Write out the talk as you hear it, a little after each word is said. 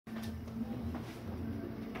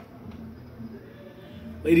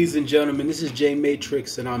Ladies and gentlemen, this is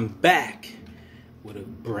May-Trickz and I'm back with a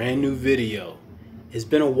brand new video. It's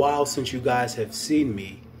been a while since you guys have seen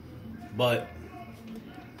me, but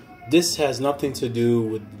this has nothing to do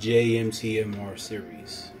with the JMTMR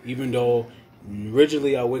series. Even though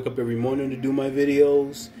originally I wake up every morning to do my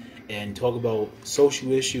videos and talk about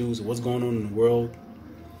social issues, what's going on in the world,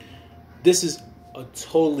 this is a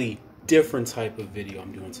totally different type of video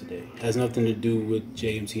I'm doing today. It has nothing to do with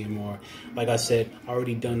JMTMR. Like I said, I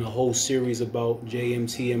already done a whole series about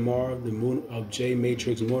JMTMR, the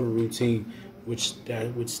May-Trickz morning routine, which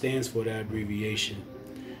stands for that abbreviation.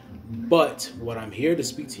 But what I'm here to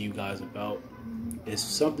speak to you guys about is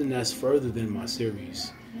something that's further than my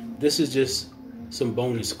series. This is just some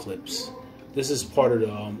bonus clips. This is part of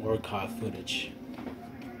the archive footage.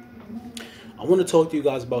 I want to talk to you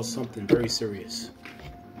guys about something very serious.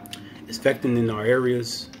 It's affecting in our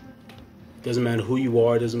areas. Doesn't matter who you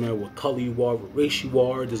are, doesn't matter what color you are, what race you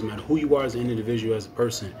are, doesn't matter who you are as an individual, as a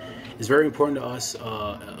person. It's very important to us,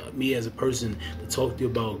 me as a person, to talk to you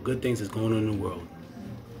about good things that's going on in the world.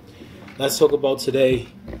 Let's talk about today,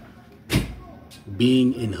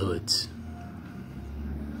 being in hoods.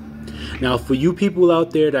 Now, for you people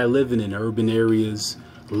out there that live in urban areas,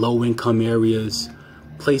 low-income areas,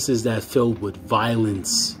 places that are filled with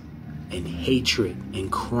violence and hatred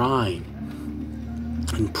and crime,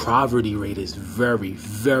 and poverty rate is very,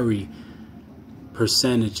 very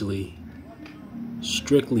percentagely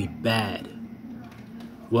strictly bad.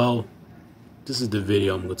 Well, this is the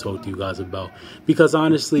video I'm going to talk to you guys about, because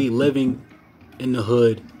honestly, living in the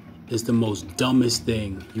hood is the most dumbest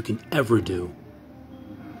thing you can ever do.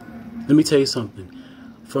 Let me tell you something.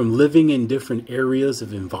 From living in different areas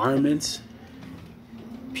of environments,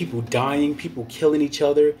 people dying, people killing each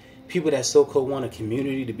other, people that so-called want a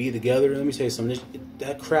community to be together. Let me tell you something.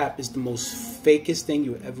 That crap is the most fakest thing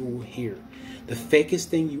you ever will hear. The fakest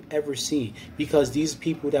thing you ever see. Because these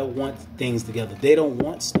people that want things together, they don't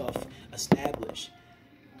want stuff established.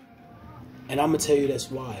 And I'm going to tell you that's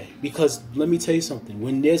why. Because let me tell you something.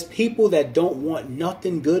 When there's people that don't want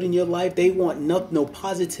nothing good in your life, they want no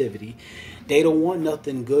positivity. They don't want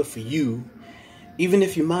nothing good for you. Even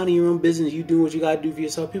if you're minding your own business, you do what you got to do for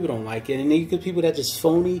yourself, people don't like it. And then you get people that just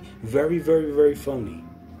phony, very, very, very phony.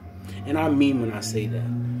 And I mean when I say that.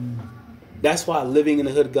 That's why living in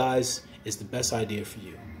the hood, guys, is the best idea for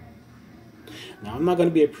you. Now, I'm not going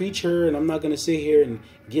to be a preacher, and I'm not going to sit here and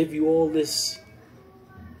give you all this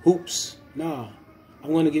hoops. Nah,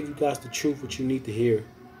 I'm going to give you guys the truth, what you need to hear.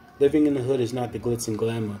 Living in the hood is not the glitz and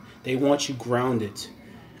glamour. They want you grounded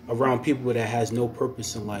around people that has no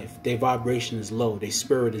purpose in life. Their vibration is low. Their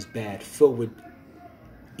spirit is bad, filled with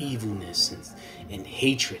evilness and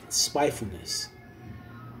hatred and spitefulness.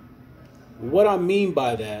 What I mean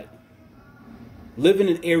by that, live in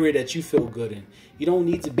an area that you feel good in. You don't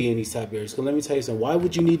need to be in these type of areas. Because let me tell you something. Why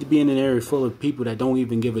would you need to be in an area full of people that don't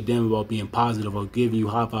even give a damn about being positive or giving you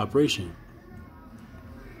high vibration?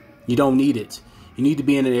 You don't need it. You need to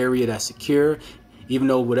be in an area that's secure. Even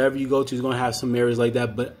though whatever you go to is going to have some areas like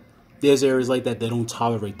that, but there's areas like that don't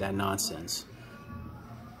tolerate that nonsense.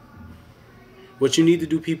 What you need to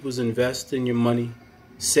do, people, is invest in your money,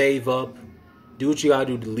 save up, do what you got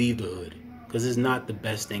to do to leave the hood. Because it's not the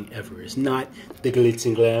best thing ever. It's not the glitz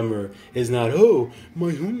and glamour. It's not, oh,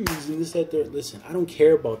 my homies and this, that, there. Listen, I don't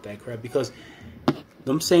care about that crap, because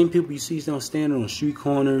them same people you see standing on street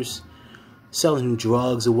corners, selling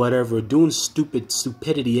drugs or whatever, doing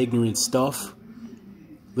stupidity, ignorant stuff,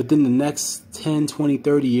 within the next 10, 20,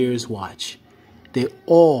 30 years, watch, they're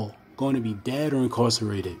all going to be dead or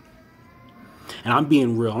incarcerated. And I'm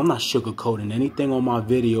being real. I'm not sugarcoating anything on my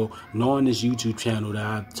video, nor on this YouTube channel that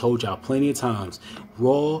I've told y'all plenty of times.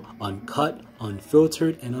 Raw, uncut,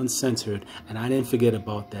 unfiltered, and uncensored. And I didn't forget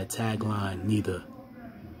about that tagline neither.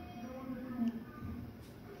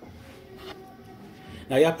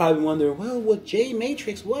 Now y'all probably wondering, well, what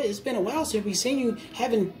May-Trickz, what? It's been a while since we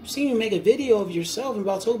haven't seen you make a video of yourself and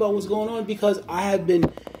talk about what's going on, because I have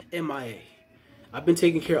been MIA. I've been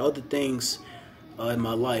taking care of other things in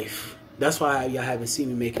my life. That's why y'all haven't seen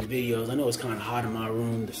me making videos. I know it's kind of hot in my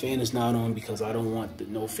room. The fan is not on because I don't want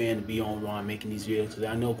no fan to be on while I'm making these videos. Because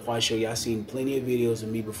I know quite sure y'all seen plenty of videos of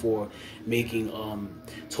me before making,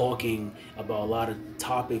 talking about a lot of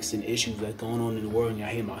topics and issues that's going on in the world, and y'all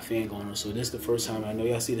hear my fan going on. So this is the first time. I know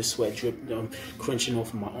y'all see the sweat drip crunching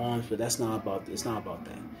off of my arms, but that's not about. It's not about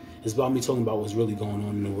that. It's about me talking about what's really going on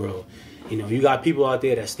in the world. You know, you got people out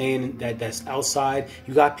there that's that's outside.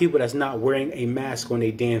 You got people that's not wearing a mask on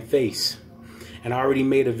their damn face. And I already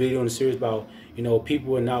made a video in the series about, You know,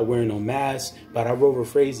 people are not wearing no masks, but I will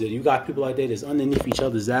rephrase it. You got people like that that's underneath each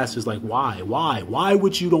other's asses. Like, why? Why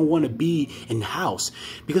would you don't want to be in the house?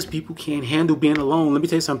 Because people can't handle being alone. Let me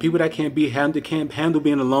tell you something. People that can't handle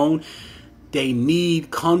being alone, they need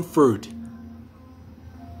comfort.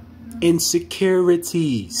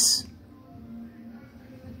 Insecurities.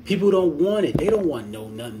 People don't want it. They don't want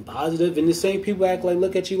nothing positive. And the same people act like,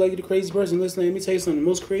 look at you like you're the crazy person. Listen, let me tell you something. The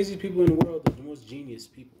most crazy people in the world are the most genius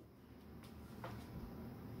people.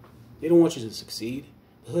 They don't want you to succeed.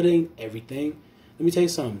 The hood ain't everything. Let me tell you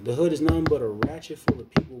something. The hood is nothing but a ratchet full of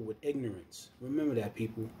people with ignorance. Remember that,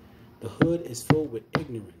 people. The hood is filled with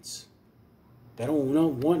ignorance. They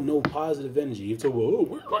don't want no positive energy. You talk about, oh,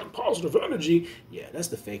 we're like positive energy. Yeah, that's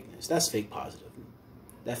the fakeness. That's fake positive.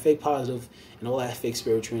 That fake positive and all that fake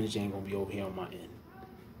spiritual energy ain't going to be over here on my end.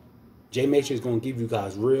 May-Trickz is going to give you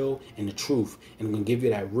guys real and the truth. And I'm going to give you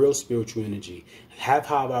that real spiritual energy. Have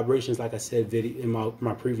high vibrations, like I said in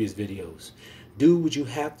my previous videos. Do what you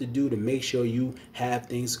have to do to make sure you have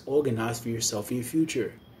things organized for yourself in your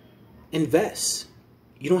future. Invest.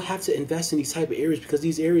 You don't have to invest in these type of areas because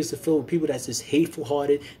these areas are filled with people that's just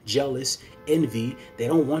hateful-hearted, jealous, envy. They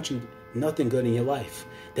don't want you nothing good in your life.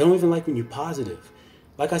 They don't even like when you're positive.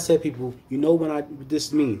 Like I said, people, you know what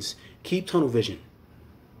this means. Keep tunnel vision.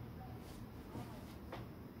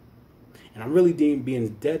 And I'm really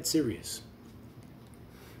being dead serious.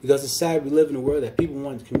 Because it's sad we live in a world that people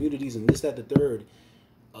want communities and this, that, the third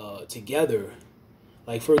together.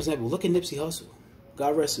 Like, for example, look at Nipsey Hussle.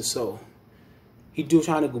 God rest his soul. He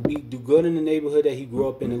trying to do good in the neighborhood that he grew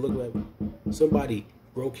up in, and look like somebody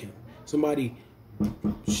broke him. Somebody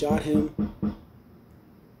shot him.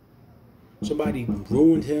 Somebody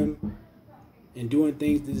ruined him and doing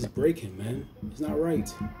things to just break him, man. It's not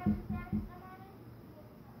right.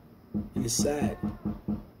 And it's sad.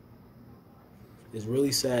 It's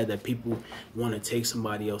really sad that people want to take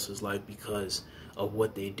somebody else's life because of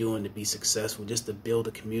what they're doing to be successful, just to build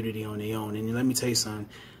a community on their own. And let me tell you something.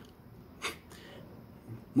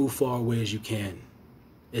 Move far away as you can.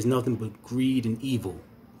 There's nothing but greed and evil,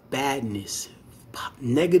 badness,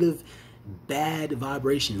 negative, bad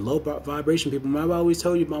vibration, low vibration. People, remember I always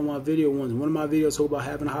tell you about my video ones. One of my videos talk about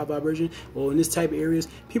having a high vibration. Well, in this type of areas,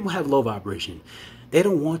 people have low vibration. They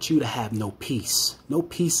don't want you to have no peace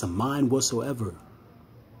of mind whatsoever.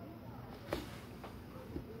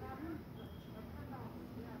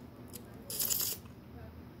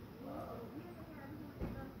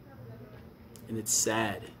 And it's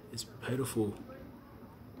sad. It's pitiful.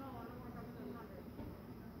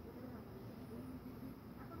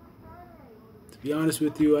 To be honest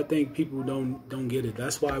with you, I think people don't get it.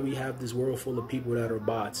 That's why we have this world full of people that are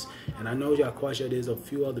bots. And I know y'all question, there's a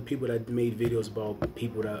few other people that made videos about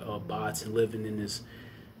people that are bots and living in this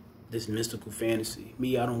mystical fantasy.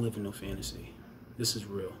 Me, I don't live in no fantasy. This is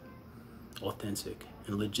real, authentic,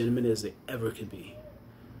 and legitimate as it ever could be.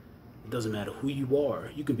 It doesn't matter who you are.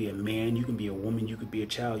 You can be a man, you can be a woman, you could be a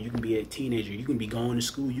child, you can be a teenager, you can be going to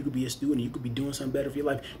school, you could be a student, you could be doing something better for your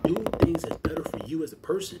life. Do things that's better for you as a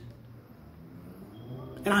person.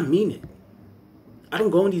 And I mean it. I don't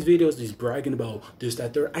go in these videos just bragging about this,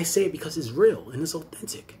 that, third. I say it because it's real and it's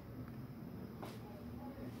authentic.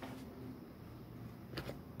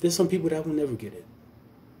 There's some people that will never get it.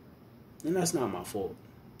 And that's not my fault.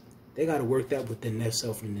 They got to work that within their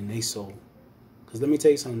self and in their soul. Because let me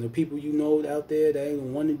tell you something. The people you know out there that ain't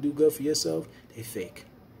want to do good for yourself, they fake.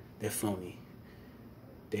 They're phony.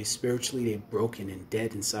 They spiritually, they're broken and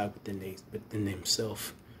dead inside within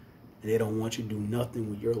themselves. And they don't want you to do nothing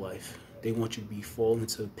with your life. They want you to be fall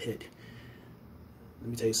into a pit. Let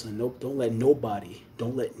me tell you something. Nope, don't let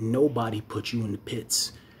nobody put you in the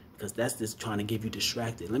pits. Because that's just trying to get you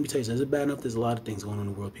distracted. Let me tell you something. Is it bad enough? There's a lot of things going on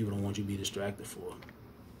in the world people don't want you to be distracted for.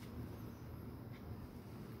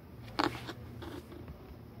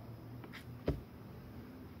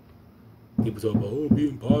 People talk about, oh,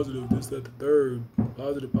 being positive, this, that, the third.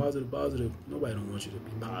 Positive, positive, positive. Nobody don't want you to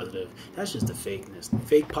be positive. That's just the fakeness. The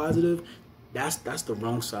fake positive, that's the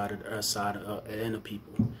wrong side of the end of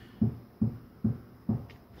people.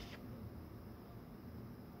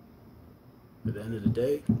 At the end of the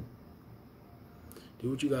day, do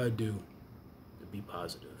what you gotta do to be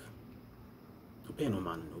positive. Don't pay no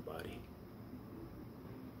mind to nobody.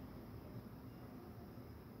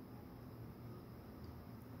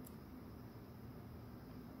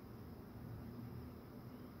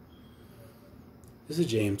 This is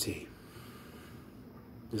JMT.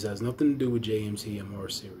 This has nothing to do with JMT M.R.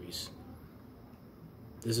 series.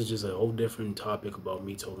 This is just a whole different topic about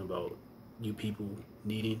me talking about you people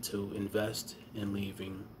needing to invest in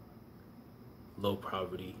leaving low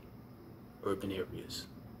poverty urban areas.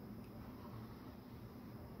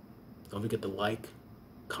 Don't forget to like,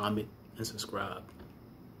 comment, and subscribe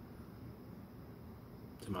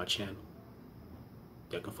to my channel.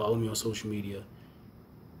 Y'all can follow me on social media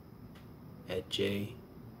at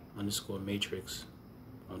J_May-Trickz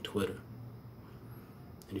on Twitter.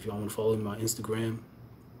 And if y'all want to follow me on Instagram,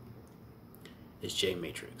 it's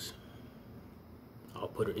May-Trickz. I'll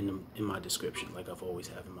put it in my description like I've always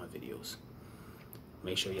have in my videos.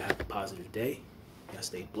 Make sure you have a positive day. Y'all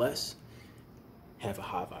stay blessed. Have a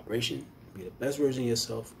high vibration. Be the best version of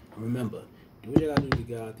yourself. And remember, do what you gotta do to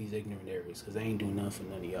get out these ignorant areas, because they ain't doing nothing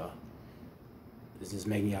for none of y'all. This is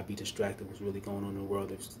making y'all be distracted what's really going on in the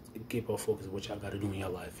world. Keep our focus on what y'all gotta do in your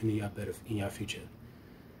life and in y'all better in your future.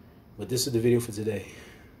 But this is the video for today.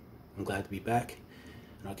 I'm glad to be back.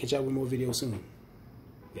 And I'll catch y'all with more videos soon.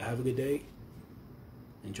 Y'all have a good day.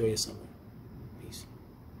 Enjoy your summer.